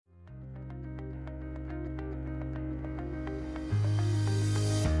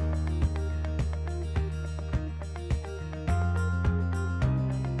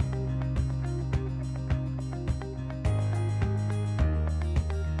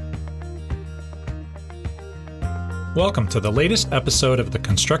Welcome to the latest episode of the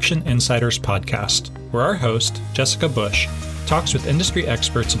Construction Insiders podcast, where our host, Jessica Bush, talks with industry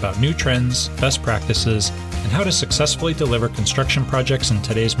experts about new trends, best practices, and how to successfully deliver construction projects in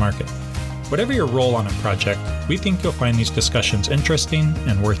today's market. Whatever your role on a project, we think you'll find these discussions interesting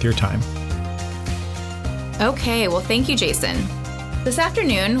and worth your time. Okay, well, thank you, Jason. This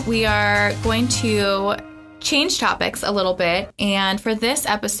afternoon, we are going to change topics a little bit. And for this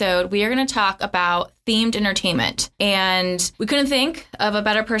episode, we are going to talk about themed entertainment. And we couldn't think of a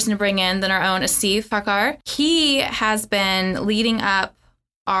better person to bring in than our own Asif Parkar. He has been leading up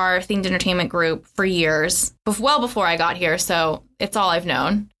our themed entertainment group for years, well before I got here, so it's all I've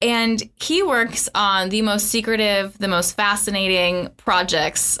known. And he works on the most secretive, the most fascinating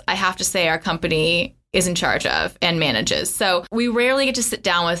projects, I have to say, our company is in charge of and manages. So we rarely get to sit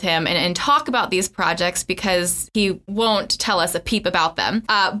down with him and talk about these projects because he won't tell us a peep about them.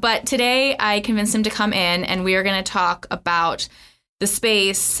 But today I convinced him to come in and we are going to talk about the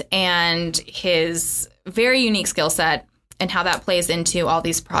space and his very unique skill set and how that plays into all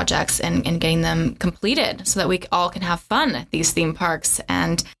these projects and getting them completed so that we all can have fun at these theme parks.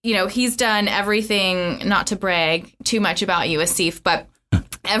 And, you know, he's done everything, not to brag too much about you, Asif, but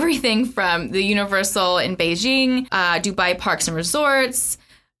everything from the Universal in Beijing, Dubai Parks and Resorts,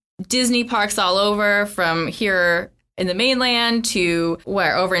 Disney parks all over, from here in the mainland to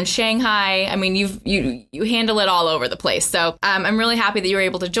where over in Shanghai. I mean, you handle it all over the place. So I'm really happy that you were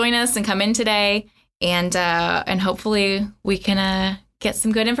able to join us and come in today, and hopefully we can get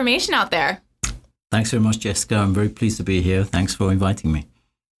some good information out there. Thanks very much, Jessica. I'm very pleased to be here. Thanks for inviting me.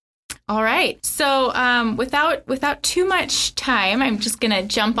 All right. So without too much time, I'm just going to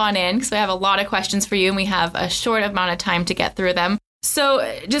jump on in because I have a lot of questions for you and we have a short amount of time to get through them.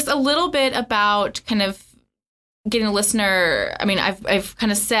 So just a little bit about kind of getting a listener. I mean, I've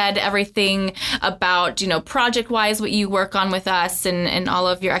kind of said everything about, you know, project-wise, what you work on with us and all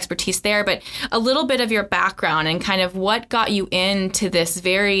of your expertise there, but a little bit of your background and kind of what got you into this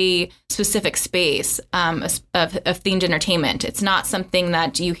very specific space of themed entertainment. It's not something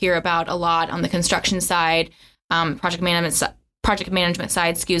that you hear about a lot on the construction side, project management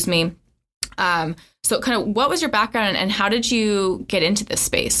side, excuse me. So kind of what was your background and how did you get into this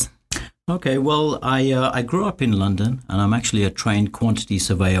space? Okay, well, I grew up in London, and I'm actually a trained quantity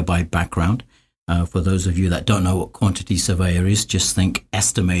surveyor by background. For those of you that don't know what quantity surveyor is, just think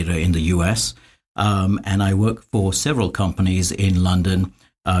estimator in the US. And I worked for several companies in London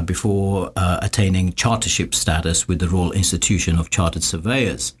before attaining chartership status with the Royal Institution of Chartered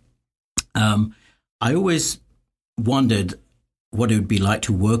Surveyors. I always wondered what it would be like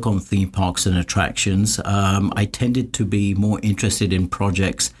to work on theme parks and attractions. I tended to be more interested in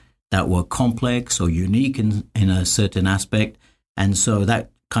projects that were complex or unique in a certain aspect. And so that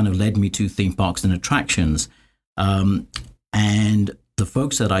kind of led me to theme parks and attractions. And the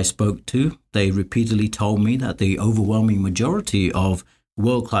folks that I spoke to, they repeatedly told me that the overwhelming majority of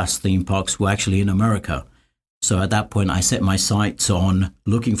world-class theme parks were actually in America. So at that point, I set my sights on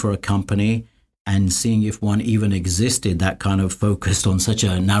looking for a company and seeing if one even existed that kind of focused on such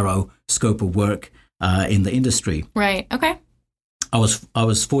a narrow scope of work in the industry. Right. Okay. I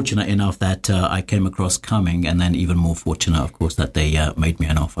was fortunate enough that I came across Cumming, and then even more fortunate, of course, that they made me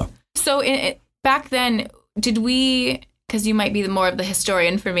an offer. So back then, did we, because you might be more of the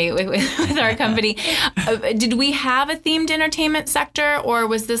historian for me with our company, did we have a themed entertainment sector, or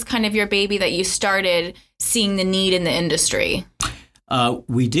was this kind of your baby that you started seeing the need in the industry?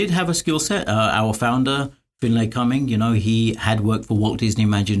 We did have a skill set. Our founder, Finlay Cumming, you know, he had worked for Walt Disney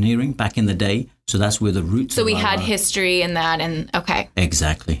Imagineering back in the day. So that's where the roots. So we had history in that, and okay.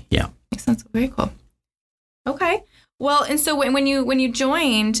 Exactly. Yeah. Makes sense. Very cool. Okay. Well, and so when you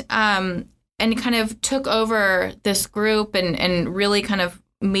joined and kind of took over this group and really kind of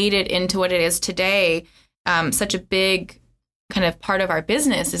made it into what it is today, such a big kind of part of our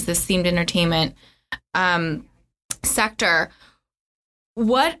business is this themed entertainment sector.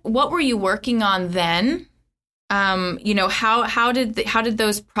 What were you working on then? You know, how did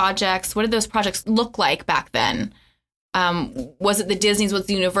those projects, what did those projects look like back then? Was it the Disneys, was it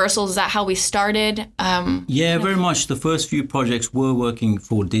the Universals? Is that how we started? Yeah, very much. The first few projects were working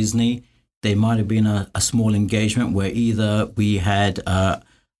for Disney. They might have been a small engagement where either we had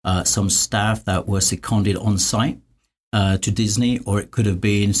some staff that were seconded on site to Disney, or it could have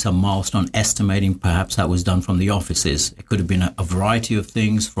been some milestone estimating, perhaps that was done from the offices. It could have been a variety of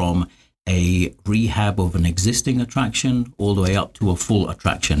things, from a rehab of an existing attraction all the way up to a full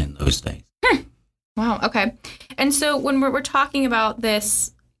attraction in those days. Wow. Okay. And so when we're talking about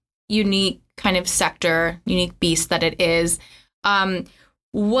this unique kind of sector, unique beast that it is,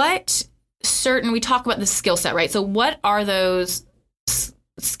 what we talk about the skill set, right? So what are those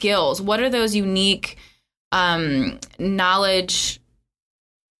skills? What are those unique knowledge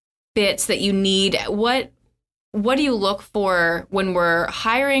bits that you need? What do you look for when we're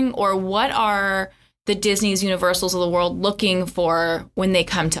hiring, or what are the Disneys, Universals of the world looking for when they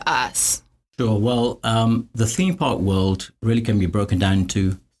come to us? Sure. Well, the theme park world really can be broken down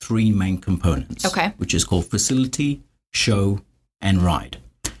into three main components, which is called facility, show, and ride.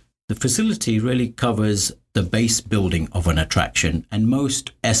 The facility really covers the base building of an attraction, and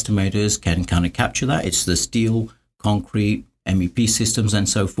most estimators can kind of capture that. It's the steel, concrete, MEP systems, and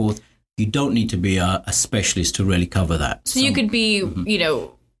so forth. You don't need to be a specialist to really cover that. So you could be,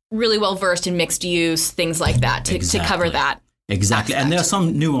 really well versed in mixed use, things like that, to cover that. Exactly. Aspect. And there are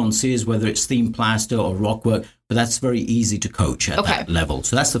some nuances, whether it's theme plaster or rock work, but that's very easy to coach at that level.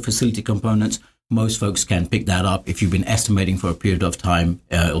 So that's the facility components. Most folks can pick that up. If you've been estimating for a period of time,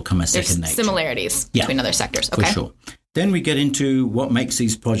 it'll come as second nature. There's similarities between other sectors. Okay. For sure. Then we get into what makes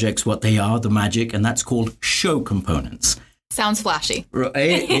these projects what they are, the magic, and that's called show components. Sounds flashy.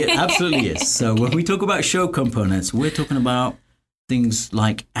 It absolutely is. So when we talk about show components, we're talking about things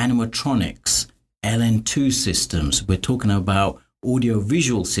like animatronics, LN2 systems. We're talking about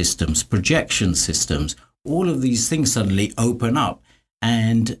audio-visual systems, projection systems. All of these things suddenly open up,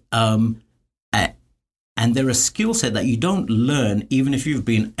 and they're a skill set that you don't learn even if you've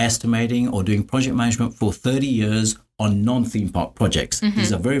been estimating or doing project management for 30 years on non-theme park projects.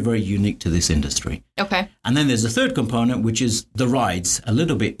 These are very, very unique to this industry. Okay. And then there's a third component, which is the rides. A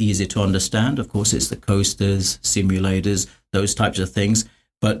little bit easier to understand. Of course, it's the coasters, simulators, those types of things.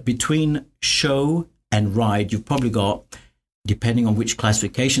 But between show and ride, you've probably got, depending on which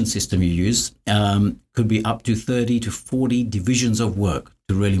classification system you use, could be up to 30 to 40 divisions of work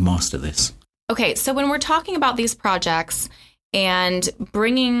to really master this. Okay, so when we're talking about these projects and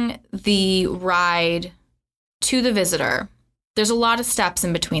bringing the ride to the visitor, there's a lot of steps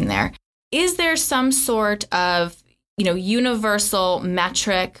in between there. Is there some sort of, universal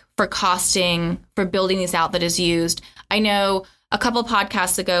metric for costing, for building these out that is used? I know a couple of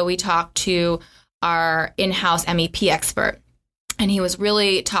podcasts ago, we talked to our in-house MEP expert, and he was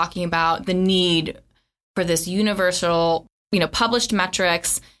really talking about the need for this universal, published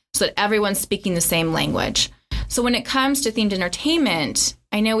metrics so that everyone's speaking the same language. So when it comes to themed entertainment,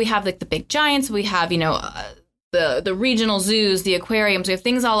 I know we have like the big giants, we have, the regional zoos, the aquariums, we have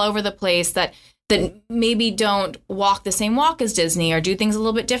things all over the place that maybe don't walk the same walk as Disney or do things a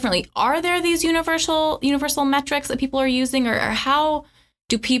little bit differently. Are there these universal metrics that people are using, or how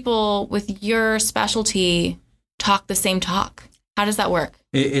do people with your specialty talk the same talk? How does that work?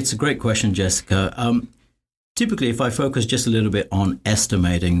 It's a great question, Jessica. Typically, if I focus just a little bit on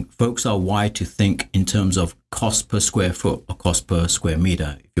estimating, folks are wired to think in terms of cost per square foot or cost per square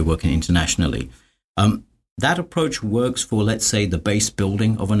meter if you're working internationally. That approach works for, let's say, the base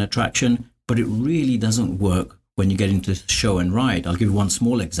building of an attraction, but it really doesn't work when you get into show and ride. I'll give you one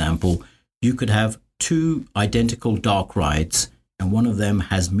small example. You could have two identical dark rides, and one of them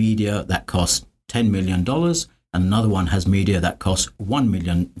has media that costs $10 million, and another one has media that costs $1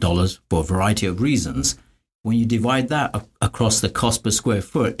 million for a variety of reasons. When you divide that across the cost per square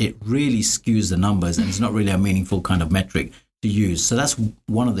foot, it really skews the numbers, and it's not really a meaningful kind of metric to use. So that's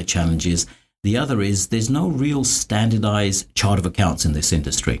one of the challenges. The other is there's no real standardized chart of accounts in this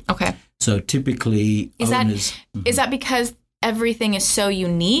industry. Okay. So typically is that because everything is so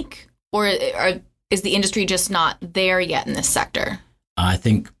unique, or is the industry just not there yet in this sector? I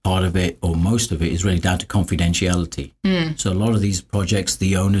think part of it, or most of it, is really down to confidentiality. So a lot of these projects,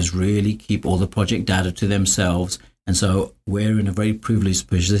 the owners really keep all the project data to themselves. And so we're in a very privileged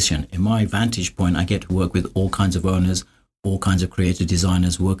position. In my vantage point, I get to work with all kinds of owners, all kinds of creative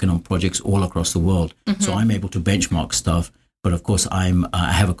designers working on projects all across the world. So I'm able to benchmark stuff. But of course, I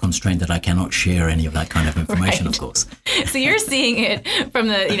have a constraint that I cannot share any of that kind of information, right. Of course. So you're seeing it from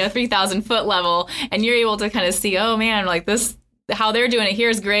the 3,000 foot level, and you're able to kind of see, oh man, like this, how they're doing it here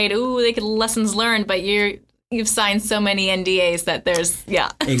is great. Ooh, they could lessons learned, but you've signed so many NDAs that there's,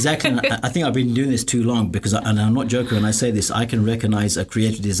 Exactly. And I think I've been doing this too long because, and I'm not joking when I say this, I can recognize a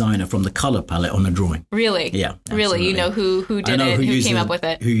creative designer from the color palette on a drawing. Really? Yeah. Absolutely. Really? You know who did it, who came up with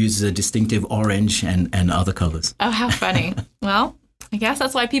it? Who uses a distinctive orange and other colors. Oh, how funny. Well, I guess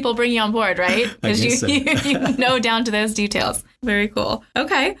that's why people bring you on board, right? Because you know down to those details. Very cool.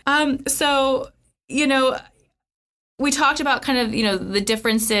 Okay. So, we talked about kind of, the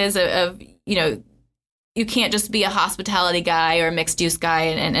differences of you can't just be a hospitality guy or a mixed use guy,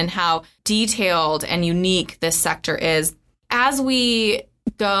 and how detailed and unique this sector is. As we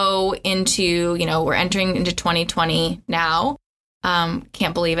go into, we're entering into 2020 now,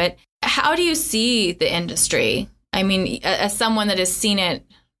 can't believe it. How do you see the industry? I mean, as someone that has seen it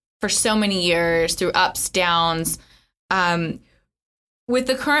for so many years through ups, downs, with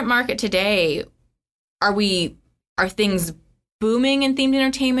the current market today, are things booming in themed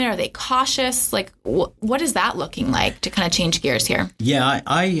entertainment? Are they cautious? Like, what is that looking like, to kind of change gears here? Yeah,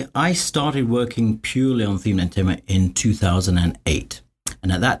 I started working purely on themed entertainment in 2008.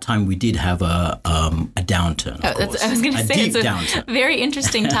 And at that time, we did have a downturn, of course. I was going to say, it's a downturn. Very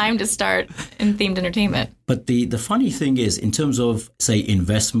interesting time to start in themed entertainment. But the funny thing is, in terms of, say,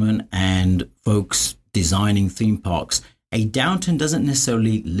 investment and folks designing theme parks, a downturn doesn't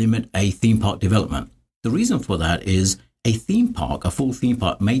necessarily limit a theme park development. The reason for that is a theme park, a full theme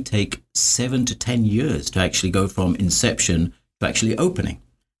park, may take 7 to 10 years to actually go from inception to actually opening.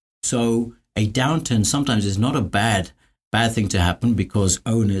 So a downturn sometimes is not a bad thing to happen, because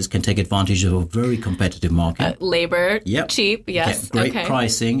owners can take advantage of a very competitive market. Labor, cheap, yes. Get great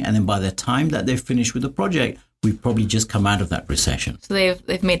pricing, and then by the time that they're finished with the project, we've probably just come out of that recession. So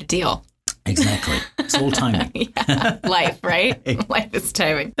they've made a deal. Exactly. It's all timing. Yeah. Life, right? Life is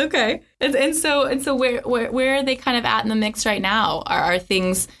timing. Okay. And so where are they kind of at in the mix right now? Are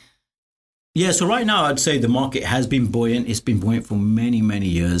things... Yeah, so right now I'd say the market has been buoyant. It's been buoyant for many, many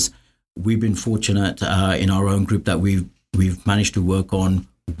years. We've been fortunate in our own group that we've managed to work on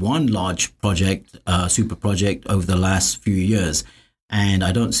one large project, super project, over the last few years. And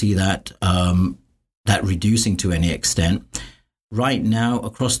I don't see that reducing to any extent. Right now,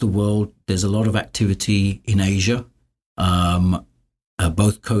 across the world, there's a lot of activity in Asia.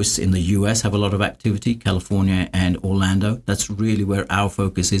 Both coasts in the US have a lot of activity, California and Orlando. That's really where our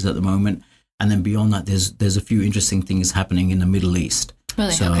focus is at the moment. And then beyond that, there's a few interesting things happening in the Middle East.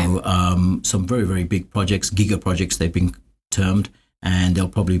 Really? So okay. Some very, very big projects, giga projects they've been termed, and they'll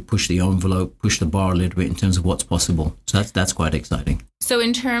probably push the envelope, push the bar a little bit in terms of what's possible. So that's quite exciting. So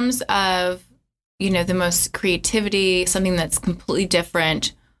in terms of, the most creativity, something that's completely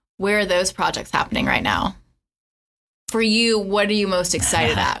different, where are those projects happening right now? For you, what are you most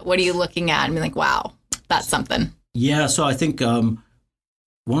excited at? What are you looking at and being like, wow, that's something? Yeah, so I think one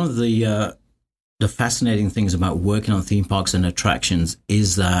of the fascinating things about working on theme parks and attractions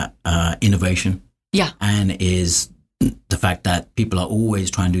is that innovation. Yeah. And is the fact that people are always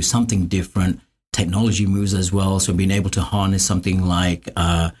trying to do something different. Technology moves as well. So being able to harness something like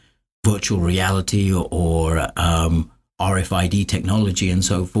virtual reality or RFID technology and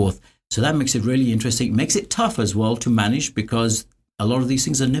so forth. So that makes it really interesting. It makes it tough as well to manage, because a lot of these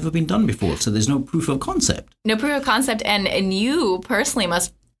things have never been done before. So there's no proof of concept. No proof of concept. And you personally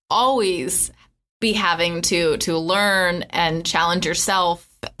must always be having to learn and challenge yourself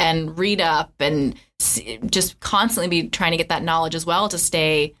and read up and just constantly be trying to get that knowledge as well to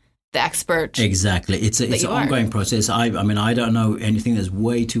stay the expert. Exactly. It's an ongoing process. I mean, I don't know anything. There's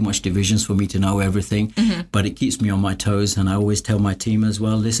way too much divisions for me to know everything, but it keeps me on my toes. And I always tell my team as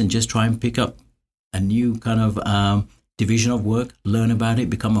well, listen, just try and pick up a new kind of division of work, learn about it,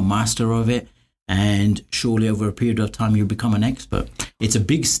 become a master of it. And surely over a period of time, you become an expert. It's a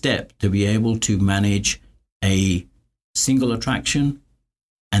big step to be able to manage a single attraction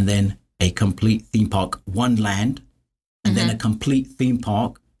and then a complete theme park, one land, and then a complete theme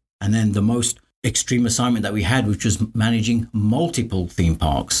park. And then the most extreme assignment that we had, which was managing multiple theme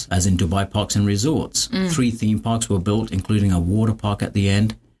parks, as in Dubai Parks and Resorts. 3 theme parks were built, including a water park at the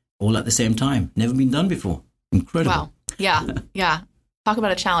end, all at the same time. Never been done before. Incredible. Wow. Yeah. Talk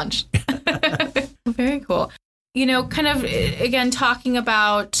about a challenge. Very cool. Kind of, again, talking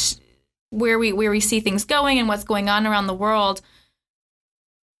about where we see things going and what's going on around the world.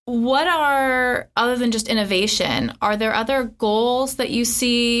 What are, other than just innovation, are there other goals that you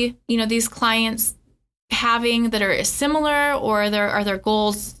see, these clients having that are similar, or are there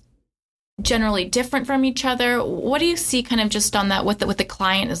goals generally different from each other? What do you see kind of just on that, what the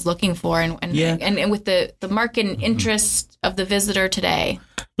client is looking for and with the market and interest of the visitor today?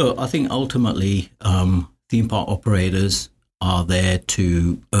 Look, I think ultimately theme park operators are there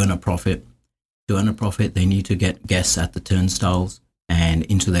to earn a profit. To earn a profit, they need to get guests at the turnstiles and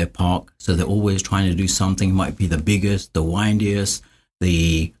into their park. So they're always trying to do something. It might be the biggest, the windiest,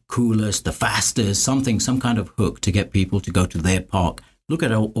 the coolest, the fastest, some kind of hook to get people to go to their park. Look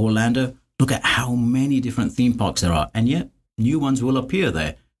at Orlando. Look at how many different theme parks there are. And yet new ones will appear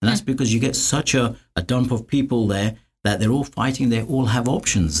there. And that's because you get such a dump of people there that they're all fighting. They all have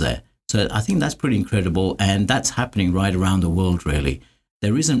options there. So I think that's pretty incredible. And that's happening right around the world, really.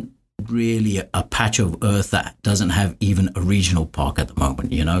 There isn't really a patch of earth that doesn't have even a regional park at the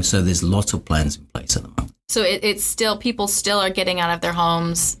moment, so there's lots of plans in place at the moment. So it's still, people still are getting out of their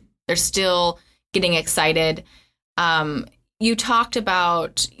homes, they're still getting excited. you've talked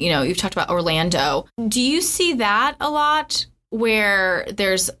about Orlando. Do you see that a lot where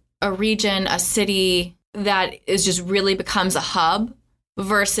there's a region, a city that is just really becomes a hub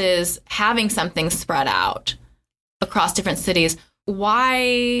versus having something spread out across different cities?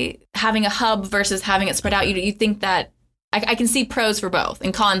 Why having a hub versus having it spread out? You think that I can see pros for both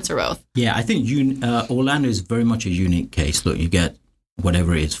and cons for both. Yeah, I think Orlando is very much a unique case. Look, you get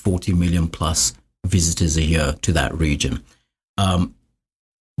whatever it is, 40 million plus visitors a year to that region.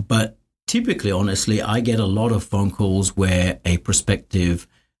 But typically, honestly, I get a lot of phone calls where a prospective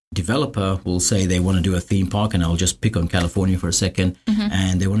developer will say they want to do a theme park, and I'll just pick on California for a second,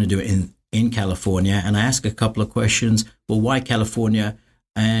 and they want to do it in California. And I ask a couple of questions. Well, why California?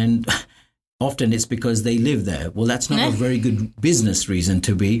 And often it's because they live there. Well, that's not a very good business reason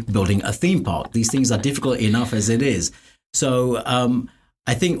to be building a theme park. These things are difficult enough as it is. So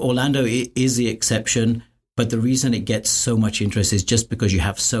I think Orlando is the exception. But the reason it gets so much interest is just because you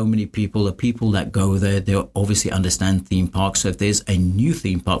have so many people. The people that go there, they obviously understand theme parks. So if there's a new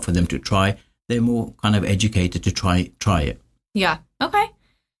theme park for them to try, they're more kind of educated to try it. Yeah. Okay.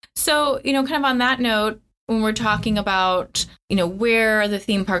 So, kind of on that note, when we're talking about, where are the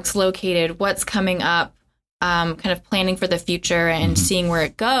theme parks located, what's coming up, kind of planning for the future and seeing where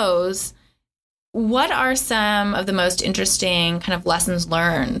it goes, what are some of the most interesting kind of lessons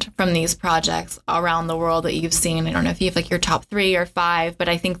learned from these projects around the world that you've seen? I don't know if you have like your top 3 or 5, but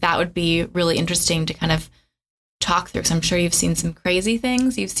I think that would be really interesting to kind of talk through. So I'm sure you've seen some crazy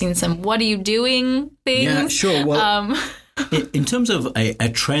things. You've seen some what are you doing things. Yeah, sure. Well, in terms of a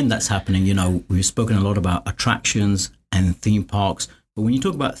trend that's happening, we've spoken a lot about attractions and theme parks. But when you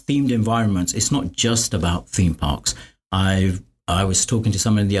talk about themed environments, it's not just about theme parks. I was talking to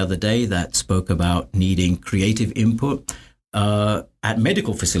someone the other day that spoke about needing creative input at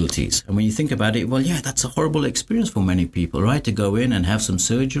medical facilities. And when you think about it, well, yeah, that's a horrible experience for many people, right? To go in and have some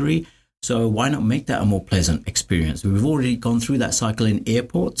surgery. So why not make that a more pleasant experience? We've already gone through that cycle in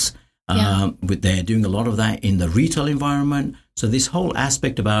airports. They're doing a lot of that in the retail environment. So this whole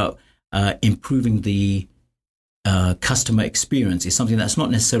aspect about improving the customer experience is something that's not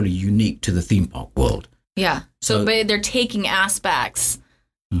necessarily unique to the theme park world. Yeah. So but they're taking aspects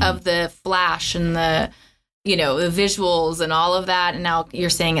of the flash and the visuals and all of that. And now you're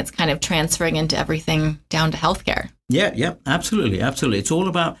saying it's kind of transferring into everything down to healthcare. Yeah, absolutely. It's all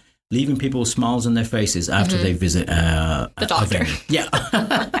about leaving people smiles on their faces after they visit the doctor. Yeah.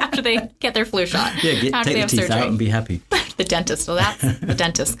 After they get their flu shot. Yeah, take the teeth surgery out and be happy. The dentist. Well, the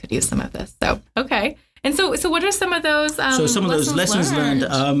dentist could use some of this. So, okay. And so what are some of those lessons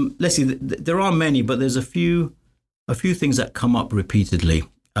learned? Let's see, there are many, but there's a few things that come up repeatedly.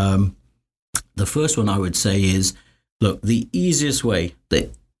 The first one I would say is, look,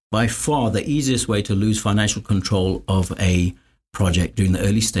 by far the easiest way to lose financial control of a project during the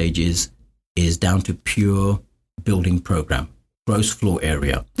early stages is down to pure building program, gross floor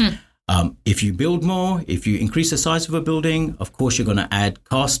area. If you build more, if you increase the size of a building, of course you're going to add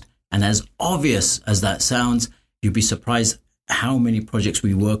cost. And as obvious as that sounds, you'd be surprised how many projects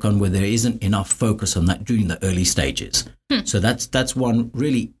we work on where there isn't enough focus on that during the early stages. So that's one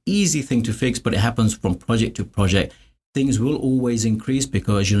really easy thing to fix, but it happens from project to project. Things will always increase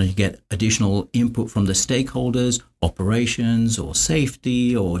because, you get additional input from the stakeholders, operations or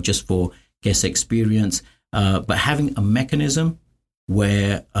safety or just for guest experience. But having a mechanism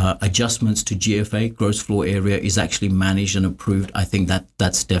where adjustments to GFA, gross floor area, is actually managed and approved, I think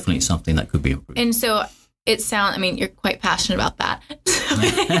that's definitely something that could be improved. And so you're quite passionate about that.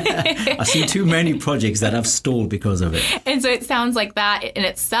 I've seen too many projects that have stalled because of it. And so it sounds like that in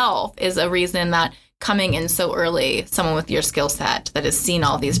itself is a reason that coming in so early, someone with your skill set that has seen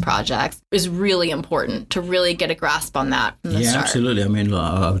all these projects, is really important to really get a grasp on that from the start. Yeah, absolutely. I mean,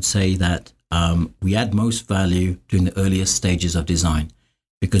 I would say that we add most value during the earliest stages of design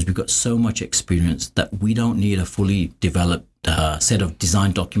because we've got so much experience that we don't need a fully developed set of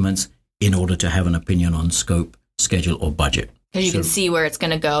design documents in order to have an opinion on scope, schedule, or budget. Because you can see where it's going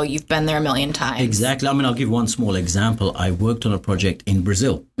to go. You've been there a million times. Exactly. I mean, I'll give one small example. I worked on a project in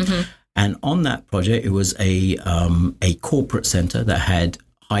Brazil. And on that project, it was a corporate center that had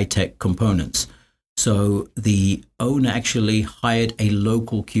high-tech components. So the owner actually hired a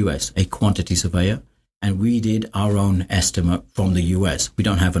local QS, a quantity surveyor, and we did our own estimate from the US. We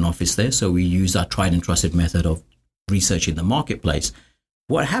don't have an office there, so we used our tried and trusted method of researching the marketplace.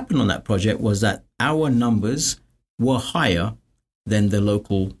 What happened on that project was that our numbers were higher than the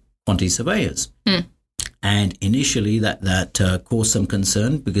local quantity surveyors. And initially that caused some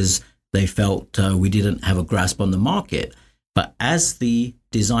concern because they felt we didn't have a grasp on the market. But as the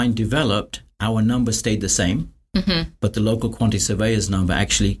design developed, our numbers stayed the same. but the local quantity surveyor's number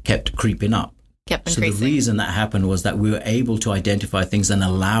actually kept creeping up. Kept So increasing. the reason that happened was that we were able to identify things and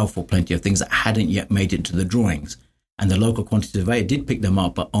allow for plenty of things that hadn't yet made it to the drawings. And the local quantity surveyor did pick them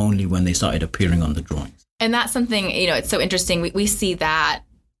up, but only when they started appearing on the drawings. And that's something, it's so interesting. We see that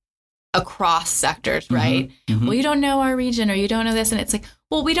across sectors, right? Well, you don't know our region or you don't know this. And it's like,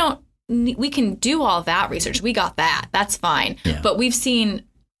 well, we can do all that research. We got that. That's fine. Yeah. But we've seen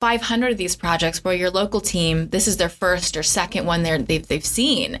 500 of these projects where your local team, this is their first or second one they've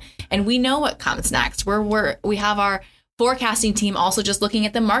seen. And we know what comes next. We have our forecasting team also just looking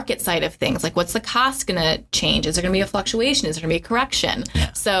at the market side of things. Like, what's the cost going to change? Is there going to be a fluctuation? Is there going to be a correction?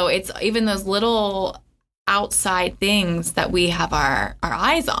 Yeah. So it's even those little outside things that we have our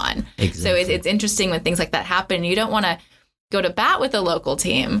eyes on. Exactly. So it's interesting when things like that happen. You don't want to go to bat with the local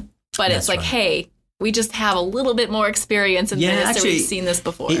team, but That's it's like, right. hey, we just have a little bit more experience in this, so we've seen this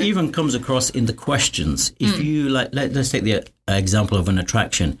before. It even comes across in the questions. If you let's take the example of an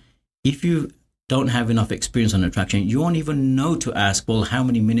attraction. If you don't have enough experience on an attraction, you won't even know to ask, well, how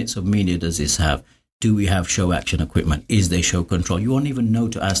many minutes of media does this have? Do we have show action equipment? Is there show control? You won't even know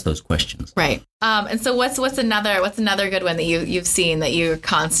to ask those questions. Right. And so what's another good one that you've seen that you're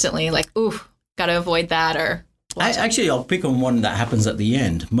constantly like, ooh, got to avoid that or. I'll pick on one that happens at the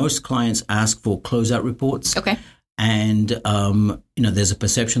end. Most clients ask for closeout reports. Okay. And, there's a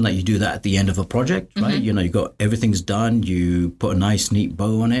perception that you do that at the end of a project, right? You got everything's done. You put a nice, neat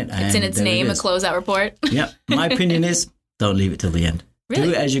bow on it. And it's in its name, a closeout report. Yeah. My opinion is don't leave it till the end. Really? Do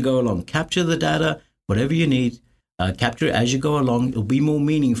it as you go along. Capture the data, whatever you need. Capture it as you go along. It'll be more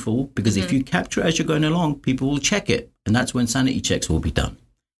meaningful because if you capture it as you're going along, people will check it. And that's when sanity checks will be done.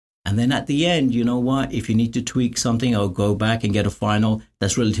 And then at the end, you know what? If you need to tweak something or go back and get a final,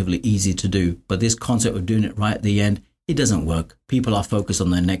 that's relatively easy to do. But this concept of doing it right at the end, it doesn't work. People are focused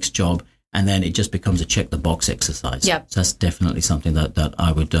on their next job, and then it just becomes a check the box exercise. Yep. So that's definitely something that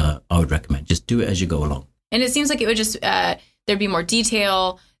I would recommend. Just do it as you go along. And it seems like it would just there'd be more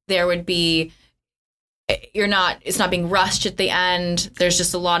detail. There would be it's not being rushed at the end. There's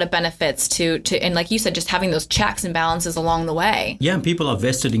just a lot of benefits to and like you said, just having those checks and balances along the way. Yeah, and people are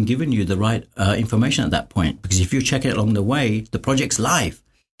vested in giving you the right information at that point, because if you check it along the way, the project's live,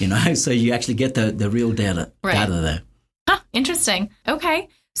 so you actually get the real data there. Huh, interesting. Okay.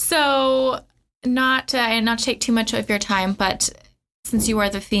 So not to take too much of your time, but since you are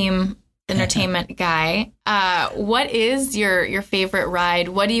the theme entertainment guy, what is your favorite ride?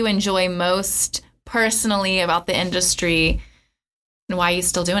 What do you enjoy most personally about the industry, and why are you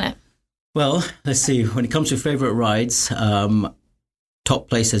still doing it? Well, let's see. When it comes to favorite rides, top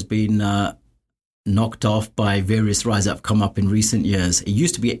place has been knocked off by various rides that have come up in recent years. It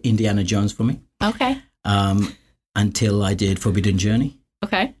used to be Indiana Jones for me. Okay. Until I did Forbidden Journey.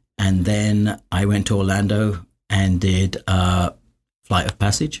 Okay. And then I went to Orlando and did Flight of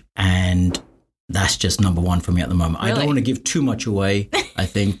Passage. And that's just number one for me at the moment. Really? I don't want to give too much away. I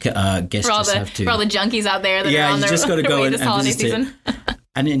think guests just have to. For all the junkies out there that are on you their, just got to go way and this holiday visit season. it.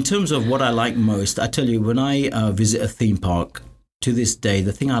 And in terms of what I like most, I tell you, when I visit a theme park, to this day,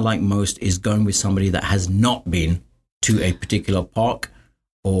 the thing I like most is going with somebody that has not been to a particular park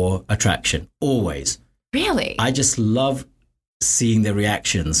or attraction, always. Really? I just love seeing their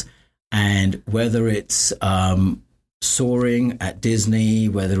reactions. And whether it's soaring at Disney,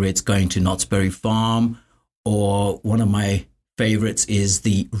 whether it's going to Knott's Berry Farm, or one of my favorites is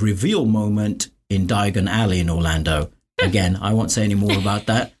the reveal moment in Diagon Alley in Orlando. Again, I won't say any more about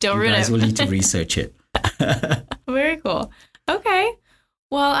that. Don't you ruin guys it. will need to research it. Very cool. Okay.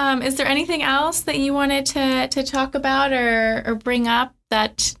 Well, is there anything else that you wanted to talk about or bring up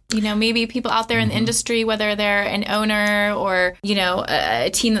that, maybe people out there in the industry, whether they're an owner or, a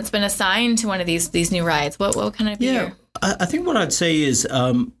team that's been assigned to one of these new rides, what kind of be your... I think what I'd say is,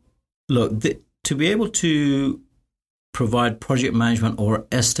 look, to be able to provide project management or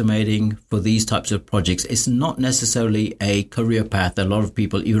estimating for these types of projects, it's not necessarily a career path that a lot of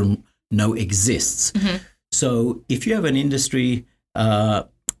people even know exists. Mm-hmm. So if you have an industry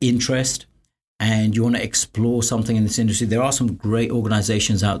interest and you want to explore something in this industry, there are some great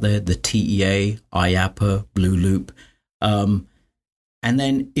organizations out there, the TEA, IAPA, Blue Loop. And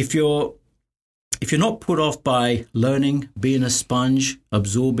then if you're not put off by learning, being a sponge,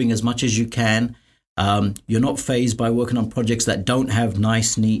 absorbing as much as you can, you're not fazed by working on projects that don't have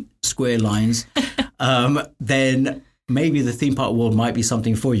nice, neat, square lines, then maybe the theme park world might be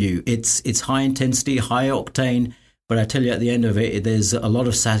something for you. It's high intensity, high octane, but I tell you, at the end of it, there's a lot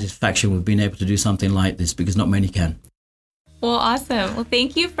of satisfaction with being able to do something like this, because not many can. Well, awesome. Well,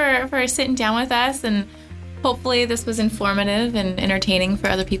 thank you for sitting down with us, and hopefully this was informative and entertaining for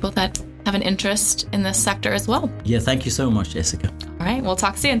other people that have an interest in this sector as well. Yeah, thank you so much, Jessica. All right, we'll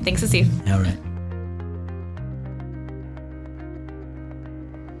talk soon. Thanks, Asif. All right.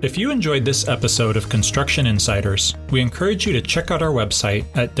 If you enjoyed this episode of Construction Insiders, we encourage you to check out our website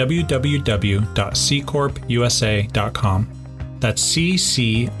at www.ccorpusa.com. That's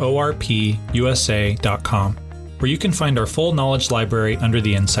ccorpusa.com, where you can find our full knowledge library under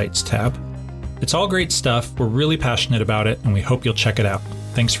the Insights tab. It's all great stuff. We're really passionate about it, and we hope you'll check it out.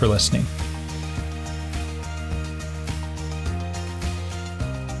 Thanks for listening.